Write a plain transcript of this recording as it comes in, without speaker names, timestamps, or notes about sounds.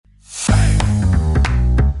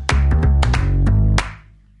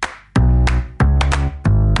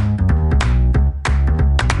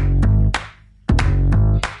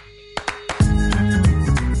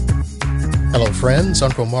friends,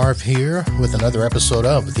 Uncle Marv here with another episode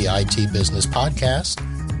of the IT Business Podcast,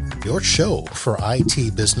 your show for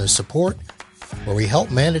IT business support, where we help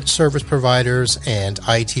managed service providers and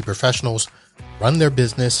IT professionals run their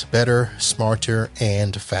business better, smarter,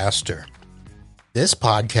 and faster. This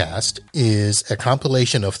podcast is a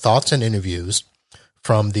compilation of thoughts and interviews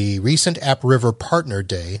from the recent AppRiver Partner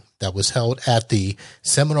Day that was held at the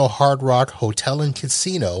Seminole Hard Rock Hotel and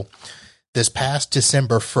Casino this past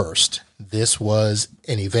December 1st. This was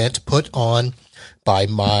an event put on by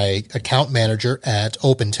my account manager at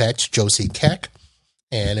OpenText, Josie Keck,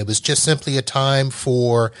 and it was just simply a time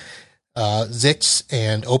for Zix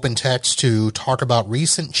and OpenText to talk about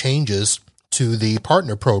recent changes to the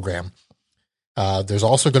partner program. There's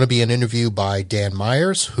also going to be an interview by Dan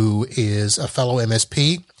Myers, who is a fellow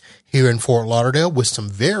MSP here in Fort Lauderdale with some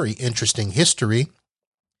very interesting history.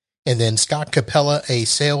 And then Scott Capella, a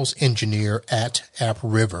sales engineer at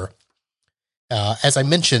AppRiver. As I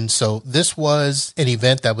mentioned, so this was an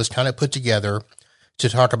event that was kind of put together to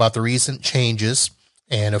talk about the recent changes.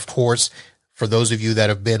 And of course, for those of you that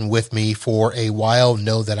have been with me for a while,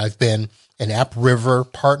 know that I've been an AppRiver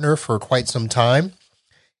partner for quite some time.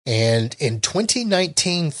 And in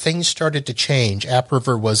 2019, things started to change.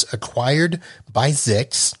 AppRiver was acquired by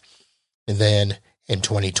Zix. And then in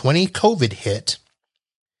 2020, COVID hit.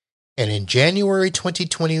 And in January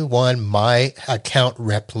 2021, my account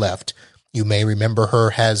rep left. You may remember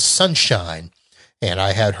her as Sunshine. And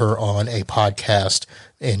I had her on a podcast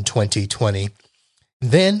in 2020.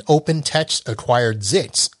 Then OpenText acquired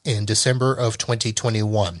Zix in December of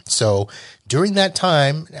 2021. So during that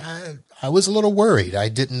time, I was a little worried. I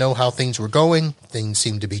didn't know how things were going. Things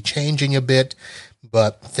seemed to be changing a bit,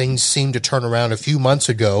 but things seemed to turn around a few months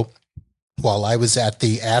ago. While I was at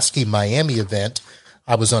the ASCII Miami event,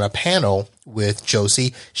 I was on a panel with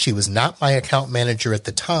Josie. She was not my account manager at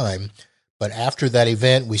the time, but after that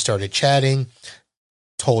event, we started chatting,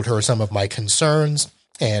 told her some of my concerns,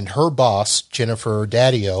 and her boss, Jennifer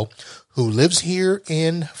Daddio, who lives here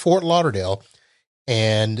in Fort Lauderdale,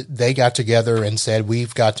 and they got together and said,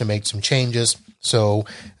 we've got to make some changes. So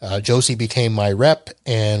Josie became my rep,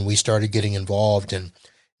 and we started getting involved, and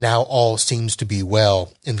now all seems to be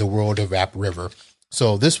well in the world of AppRiver.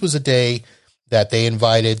 So this was a day that they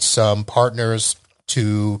invited some partners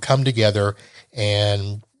to come together,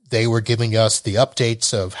 and they were giving us the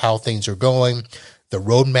updates of how things are going, the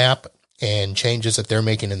roadmap, and changes that they're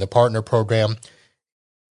making in the partner program.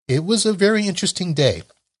 It was a very interesting day.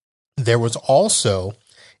 There was also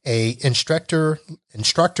a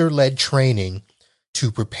instructor-led training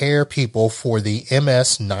to prepare people for the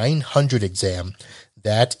MS 900 exam.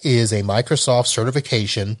 That is a Microsoft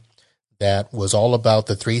certification that was all about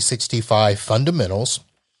the 365 fundamentals,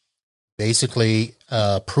 basically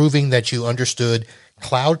proving that you understood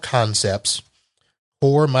cloud concepts,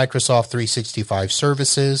 core Microsoft 365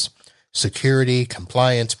 services, security,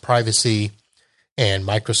 compliance, privacy, and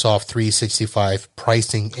Microsoft 365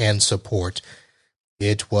 pricing and support.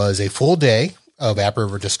 It was a full day of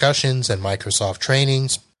AppRiver discussions and Microsoft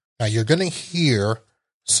trainings. Now, you're going to hear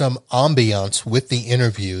some ambiance with the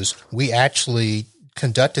interviews. We actually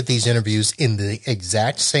conducted these interviews in the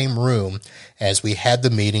exact same room as we had the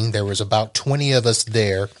meeting. There was about 20 of us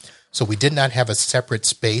there. So we did not have a separate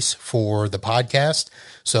space for the podcast.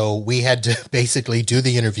 So we had to basically do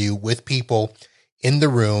the interview with people in the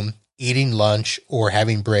room, eating lunch or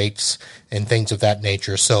having breaks and things of that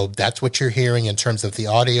nature. So that's what you're hearing in terms of the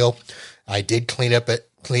audio. I did clean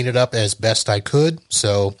it up as best I could.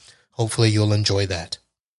 So hopefully you'll enjoy that.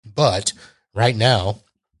 But right now,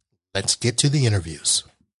 let's get to the interviews.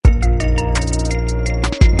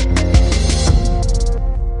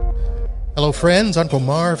 Hello, friends. Uncle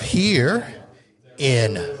Marv here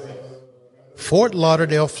in Fort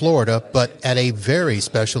Lauderdale, Florida, but at a very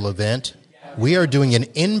special event. We are doing an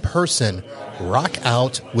in-person rock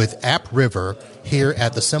out with AppRiver here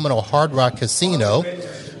at the Seminole Hard Rock Casino,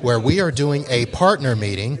 where we are doing a partner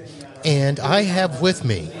meeting. And I have with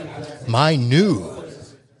me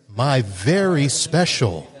my very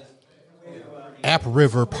special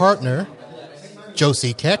AppRiver partner,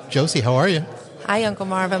 Josie Keck. Josie, how are you? Hi, Uncle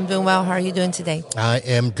Marv. I'm doing well. How are you doing today? I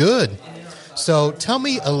am good. So tell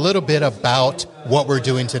me a little bit about what we're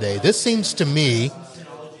doing today. This seems to me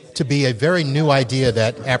to be a very new idea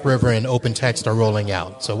that AppRiver and OpenText are rolling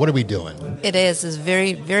out. So what are we doing? It is. It's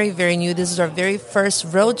very, very, very new. This is our very first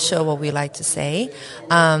roadshow, what we like to say.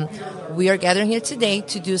 We are gathering here today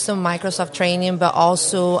to do some Microsoft training, but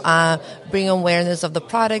also bring awareness of the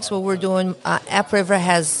products, what we're doing. AppRiver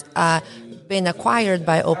has been acquired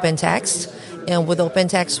by OpenText. And with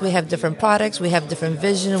OpenText, we have different products, we have different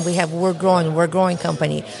vision, we're a growing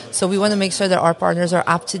company. So we want to make sure that our partners are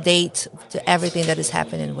up to date to everything that is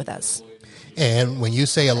happening with us. And when you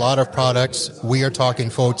say a lot of products, we are talking,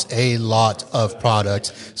 folks, a lot of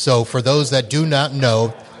products. So for those that do not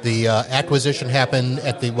know, the acquisition happened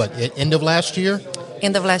at the end of last year?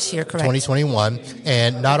 End of last year, correct. 2021.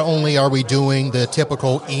 And not only are we doing the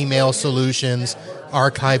typical email solutions,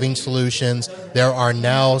 archiving solutions, there are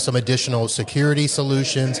now some additional security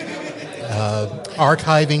solutions,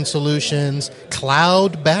 archiving solutions,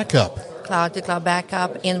 cloud backup. Cloud-to-cloud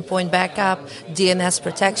backup, endpoint backup, DNS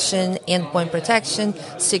protection, endpoint protection,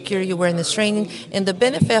 security awareness training. And the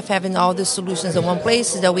benefit of having all these solutions in one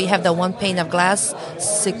place is that we have the one pane of glass,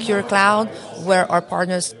 secure cloud, where our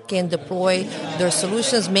partners can deploy their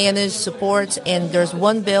solutions, manage, support, and there's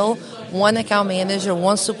one bill, one account manager,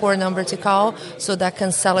 one support number to call, so that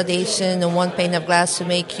consolidation and one pane of glass to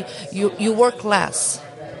make you work less.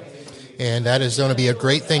 And that is going to be a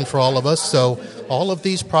great thing for all of us. So all of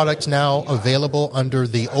these products now available under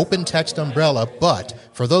the OpenText umbrella. But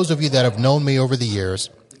for those of you that have known me over the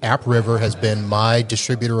years, AppRiver has been my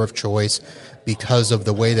distributor of choice because of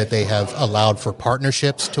the way that they have allowed for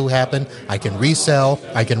partnerships to happen. I can resell,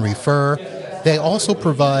 I can refer. They also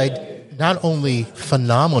provide not only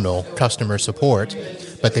phenomenal customer support,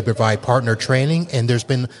 but they provide partner training. And there's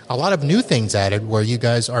been a lot of new things added where you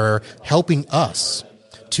guys are helping us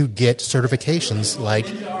to get certifications like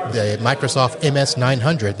the Microsoft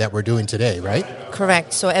MS900 that we're doing today, right?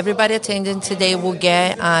 Correct. So everybody attending today will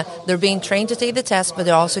get, they're being trained to take the test, but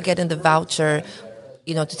they're also getting the voucher,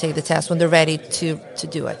 to take the test when they're ready to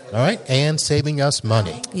do it. All right. And saving us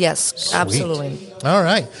money. Yes, Sweet. Absolutely. All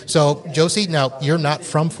right. So, Josie, now you're not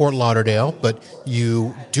from Fort Lauderdale, but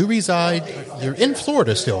you do reside, you're in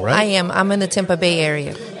Florida still, right? I am. I'm in the Tampa Bay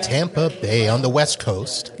area. Tampa Bay on the West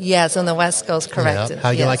Coast. Yes, on the West Coast, correct. Yeah. How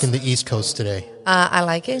you liking the East Coast today? I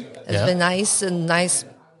like it. It's been nice.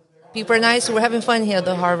 People are nice. We're having fun here at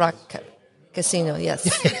the Hard Rock Casino,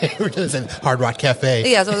 yes. We're just in Hard Rock Cafe.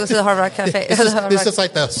 Yes, this is the Hard Rock Cafe. This is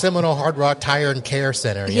like the Seminole Hard Rock Tire and Care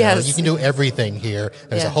Center. You know? You can do everything here.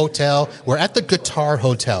 There's a hotel. We're at the Guitar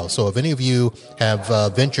Hotel. So if any of you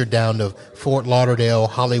have ventured down to Fort Lauderdale,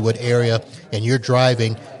 Hollywood area, and you're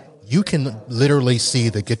driving, you can literally see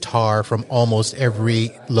the guitar from almost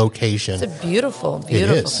every location. It's a beautiful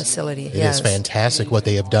facility. It is fantastic what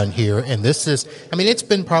they have done here. And this is, it's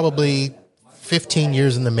been probably 15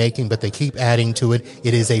 years in the making, but they keep adding to it.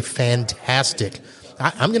 It is a fantastic,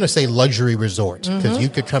 I'm going to say luxury resort, because you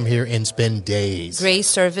could come here and spend days. Great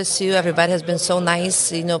service, too. Everybody has been so nice,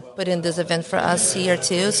 putting this event for us here,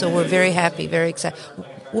 too. So we're very happy, very excited.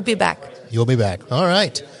 We'll be back. You'll be back. All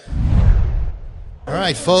right. All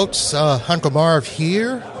right, folks. Uncle Marv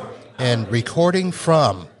here and recording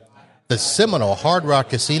from the Seminole Hard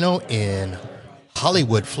Rock Casino in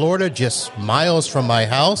Hollywood, Florida, just miles from my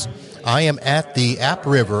house. I am at the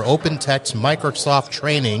AppRiver OpenText Microsoft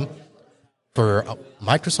training for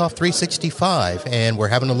Microsoft 365, and we're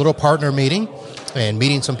having a little partner meeting and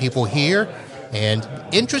meeting some people here. And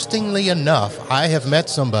interestingly enough, I have met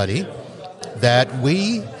somebody that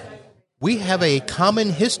we have a common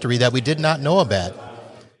history that we did not know about.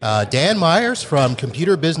 Dan Myers from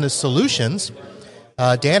Computer Business Solutions.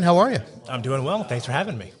 Dan, how are you? I'm doing well. Thanks for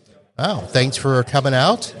having me. Oh, thanks for coming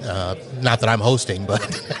out. Not that I'm hosting, but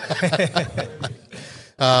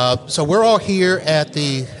so we're all here at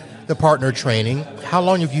the partner training. How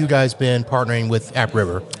long have you guys been partnering with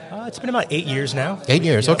AppRiver? It's been about 8 years now. 8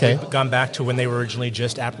 years, okay. We've gone back to when they were originally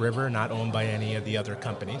just AppRiver, not owned by any of the other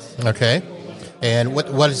companies. Okay. And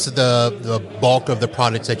what is the bulk of the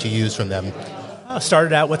products that you use from them?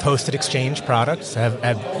 Started out with hosted Exchange products.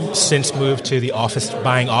 Have since moved to the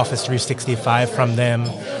buying Office 365 from them,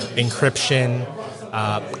 encryption,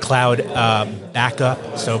 cloud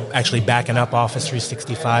backup. So actually backing up Office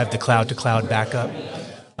 365, the cloud-to-cloud backup.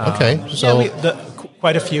 Okay, so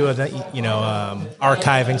quite a few of the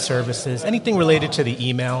archiving services, anything related to the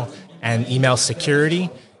email and email security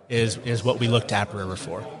is what we look to AppRiver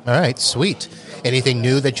for. All right, sweet. Anything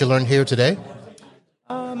new that you learned here today?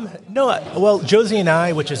 No, well, Josie and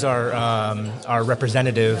I, which is our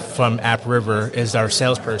representative from AppRiver, is our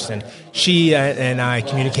salesperson. She and I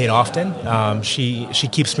communicate often. She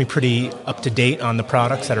keeps me pretty up to date on the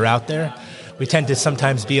products that are out there. We tend to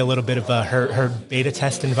sometimes be a little bit of her beta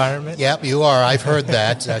test environment. Yep, you are. I've heard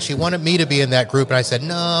that. She wanted me to be in that group, and I said,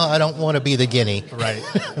 no, I don't want to be the guinea. Right.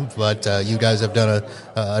 But you guys have done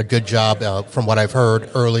a good job. From what I've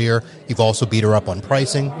heard earlier, you've also beat her up on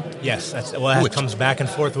pricing. Yes, that comes back and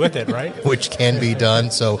forth with it, right? Which can be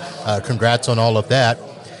done. So congrats on all of that.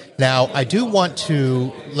 Now, I do want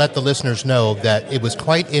to let the listeners know that it was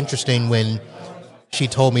quite interesting when she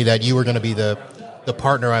told me that you were going to be the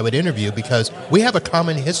partner I would interview, because we have a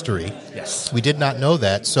common history. Yes. We did not know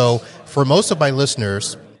that. So for most of my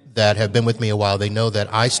listeners that have been with me a while, they know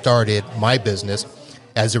that I started my business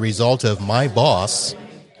as a result of my boss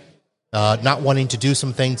not wanting to do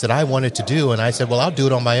some things that I wanted to do. And I said, well, I'll do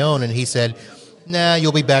it on my own. And he said, nah,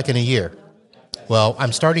 you'll be back in a year. Well,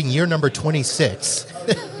 I'm starting year number 26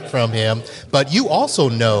 from him. But you also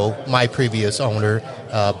know my previous owner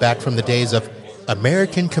back from the days of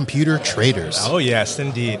American Computer Traders. Oh, yes,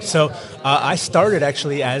 indeed. So I started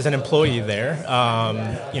actually as an employee there,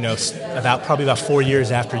 about 4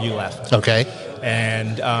 years after you left. Okay.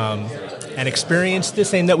 And experienced the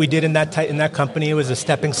same that we did in that company. It was a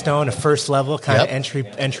stepping stone, a first level kind of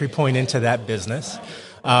entry point into that business.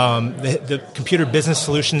 The Computer Business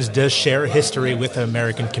Solutions does share a history with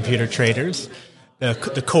American Computer Traders.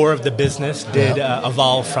 The core of the business did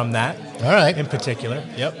evolve from that. All right. In particular.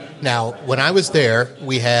 Yep. Now, when I was there,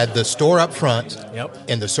 we had the store up front, Yep.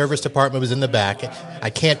 and the service department was in the back.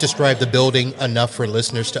 I can't describe the building enough for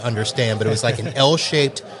listeners to understand, but it was like an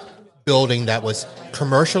L-shaped building that was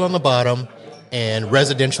commercial on the bottom and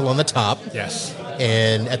residential on the top. Yes.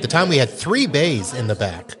 And at the time, we had 3 bays in the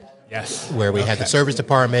back. Yes. Where we had the service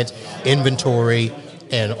department, inventory,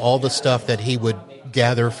 and all the stuff that he would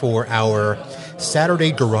gather for our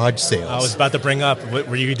Saturday garage sales. I was about to bring up,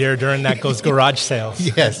 were you there during those garage sales?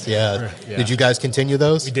 Yes, yeah. Did you guys continue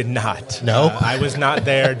those? We did not. No? I was not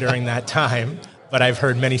there during that time, but I've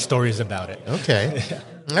heard many stories about it. Okay.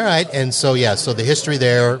 All right. And so, so the history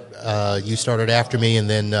there, you started after me and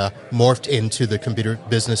then morphed into the Computer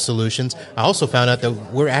Business Solutions. I also found out that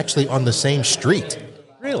we're actually on the same street.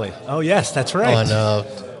 Really? Oh, yes, that's right.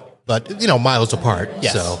 But, miles apart.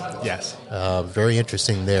 Yes. So, yes. Very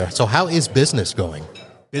interesting there. So how is business going?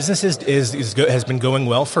 Business has been going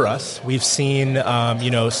well for us. We've seen,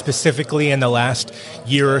 specifically in the last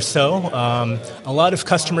year or so, a lot of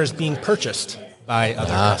customers being purchased by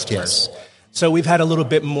other customers. Yes. So we've had a little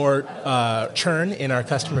bit more churn in our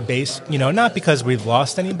customer base, not because we've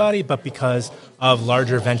lost anybody, but because of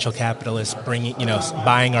larger venture capitalists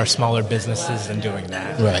buying our smaller businesses and doing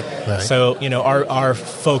that. Right. So, our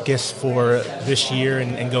focus for this year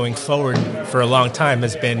and going forward for a long time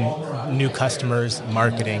has been new customers,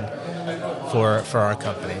 marketing for our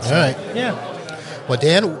company. So, all right. Yeah. Well,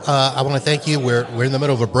 Dan, I want to thank you. We're in the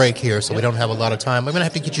middle of a break here, so we don't have a lot of time. I'm going to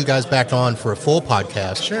have to get you guys back on for a full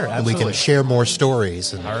podcast. Sure, absolutely. And we can share more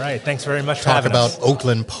stories. And all right. Thanks very much for having us. Talk about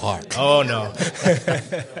Oakland Park. Oh, no.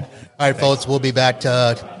 All right, folks, we'll be back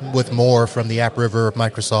with more from the AppRiver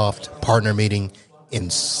Microsoft partner meeting in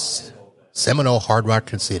Seminole Hard Rock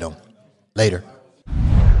Casino. Later.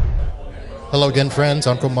 Hello again, friends.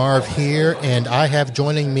 Uncle Marv here, and I have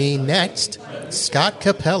joining me next Scott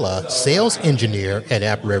Capella, sales engineer at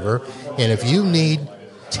AppRiver. And if you need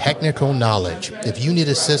technical knowledge, if you need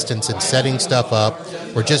assistance in setting stuff up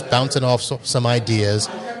or just bouncing off some ideas,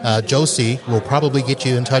 Josie will probably get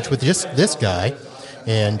you in touch with just this guy.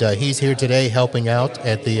 And he's here today helping out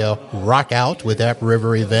at the Rock Out with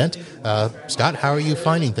AppRiver event. Scott, how are you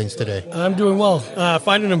finding things today? I'm doing well.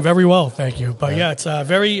 Finding them very well, thank you. But it's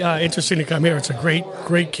very interesting to come here. It's a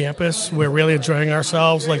great campus. We're really enjoying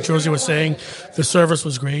ourselves. Like Josie was saying, the service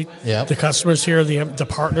was great. Yep. The customers here, the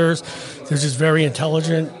partners, they're just very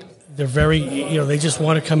intelligent. They're very, they just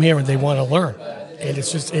want to come here and they want to learn. And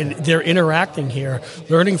and they're interacting here,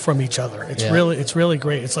 learning from each other. It's really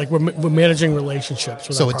great. It's like we're managing relationships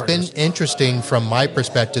with our partners. Been interesting from my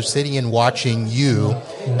perspective, sitting and watching you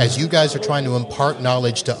as you guys are trying to impart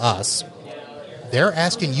knowledge to us. They're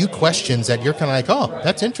asking you questions that you're kind of like, oh,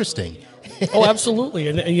 that's interesting. Oh, absolutely.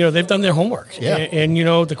 And they've done their homework. Yeah. And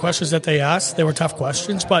the questions that they asked, they were tough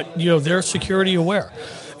questions, but, they're security aware.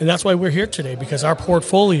 And that's why we're here today, because our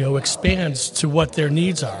portfolio expands to what their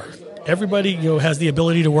needs are. Everybody, has the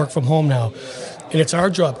ability to work from home now, and it's our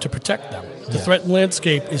job to protect them. The threat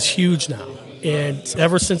landscape is huge now, and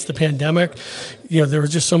ever since the pandemic, there are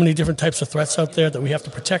just so many different types of threats out there that we have to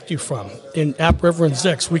protect you from. In AppRiver and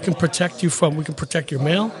Zix, we can protect your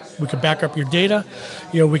mail, we can back up your data,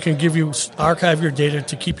 we can archive your data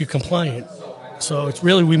to keep you compliant. So it's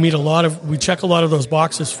really, we check a lot of those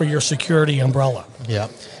boxes for your security umbrella. Yeah.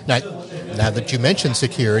 Now that you mentioned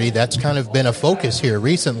security, that's kind of been a focus here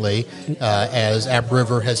recently as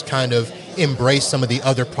AppRiver has kind of embraced some of the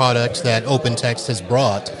other products that OpenText has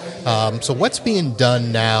brought. So what's being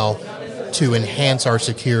done now to enhance our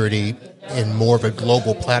security in more of a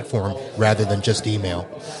global platform rather than just email?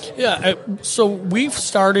 Yeah, so we've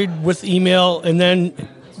started with email, and then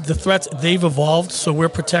the threats, they've evolved. So we're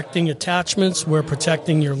protecting attachments. We're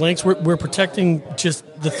protecting your links. We're protecting just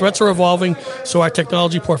the threats are evolving. So our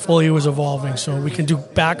technology portfolio is evolving. So we can do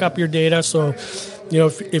back up your data. So,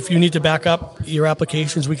 if you need to back up your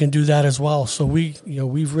applications, we can do that as well. So we've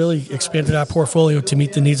really expanded our portfolio to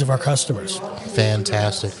meet the needs of our customers.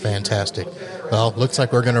 Fantastic. Well, looks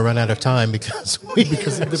like we're going to run out of time because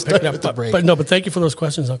started with the break. But thank you for those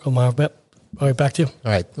questions, Uncle Marv. All right, back to you.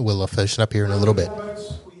 All right, we'll finish up here in a little bit.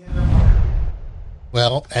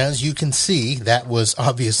 Well, as you can see, that was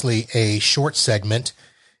obviously a short segment,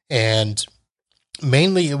 and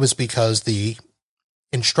mainly it was because the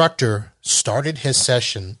instructor started his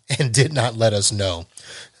session and did not let us know.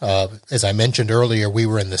 As I mentioned earlier, we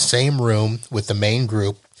were in the same room with the main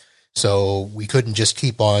group, so we couldn't just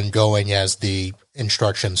keep on going as the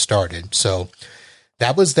instruction started. So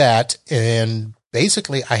that was that, and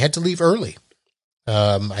basically I had to leave early.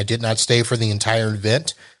 I did not stay for the entire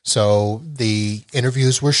event, so the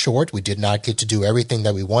interviews were short. We did not get to do everything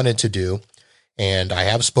that we wanted to do. And I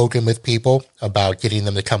have spoken with people about getting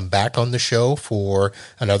them to come back on the show for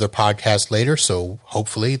another podcast later, so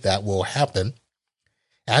hopefully that will happen.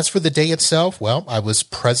 As for the day itself, well, I was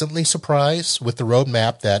pleasantly surprised with the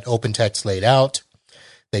roadmap that OpenText laid out.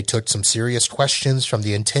 They took some serious questions from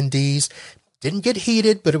the attendees. Didn't get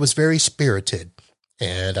heated, but it was very spirited.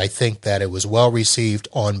 And I think that it was well received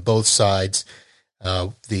on both sides.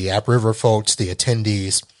 The AppRiver folks, the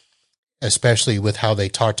attendees, especially with how they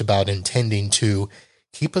talked about intending to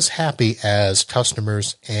keep us happy as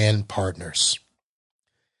customers and partners.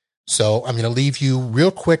 So I'm going to leave you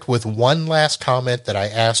real quick with one last comment that I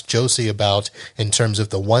asked Josie about in terms of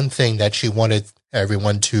the one thing that she wanted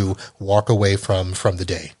everyone to walk away from the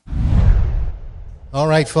day. All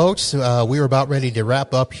right, folks, we were about ready to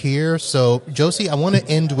wrap up here. So, Josie, I want to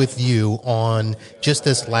end with you on just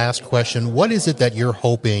this last question. What is it that you're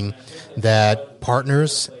hoping that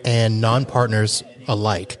partners and non-partners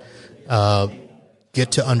alike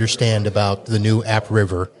get to understand about the new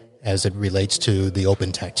AppRiver as it relates to the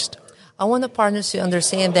OpenText? I want the partners to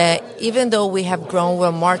understand that even though we have grown, we're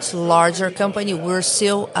a much larger company, we're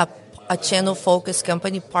still a channel-focused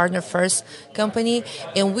company, partner-first company,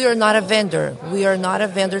 and we are not a vendor. We are not a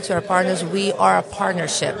vendor to our partners. We are a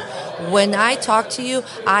partnership. When I talk to you,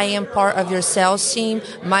 I am part of your sales team.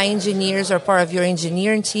 My engineers are part of your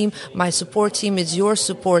engineering team. My support team is your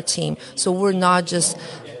support team. So we're not just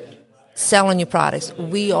selling you products.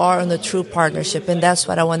 We are in a true partnership, and that's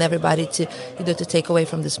what I want everybody to take away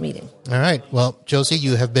from this meeting. All right. Well, Josie,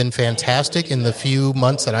 you have been fantastic in the few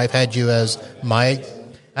months that I've had you as my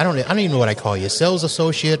I don't even know what I call you. Sales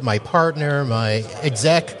associate, my partner, my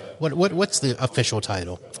exec. What's the official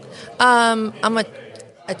title? I'm a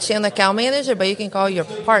channel account manager, but you can call your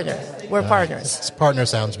partner. We're partners. Partner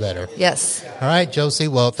sounds better. Yes. All right, Josie.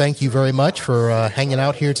 Well, thank you very much for hanging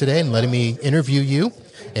out here today and letting me interview you.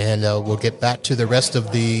 And we'll get back to the rest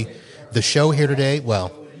of the show here today. Well,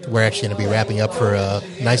 we're actually going to be wrapping up for a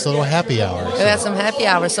nice little happy hour. We have some happy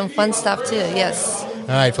hour, some fun stuff too. Yes.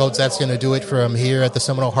 All right, folks, that's going to do it from here at the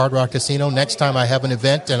Seminole Hard Rock Casino. Next time I have an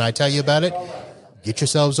event and I tell you about it, get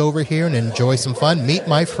yourselves over here and enjoy some fun. Meet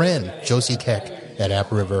my friend, Josie Keck at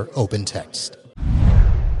AppRiver OpenText.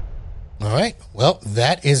 All right, well,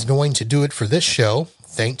 that is going to do it for this show.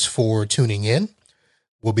 Thanks for tuning in.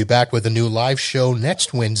 We'll be back with a new live show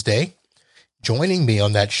next Wednesday. Joining me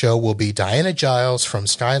on that show will be Diana Giles from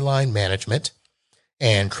Skyline Management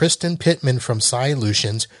and Kristen Pittman from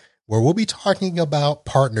Solutions, where we'll be talking about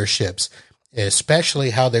partnerships,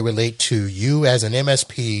 especially how they relate to you as an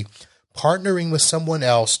MSP partnering with someone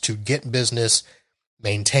else to get business,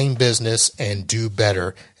 maintain business, and do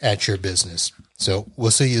better at your business. So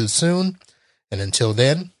we'll see you soon. And until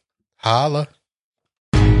then, holla.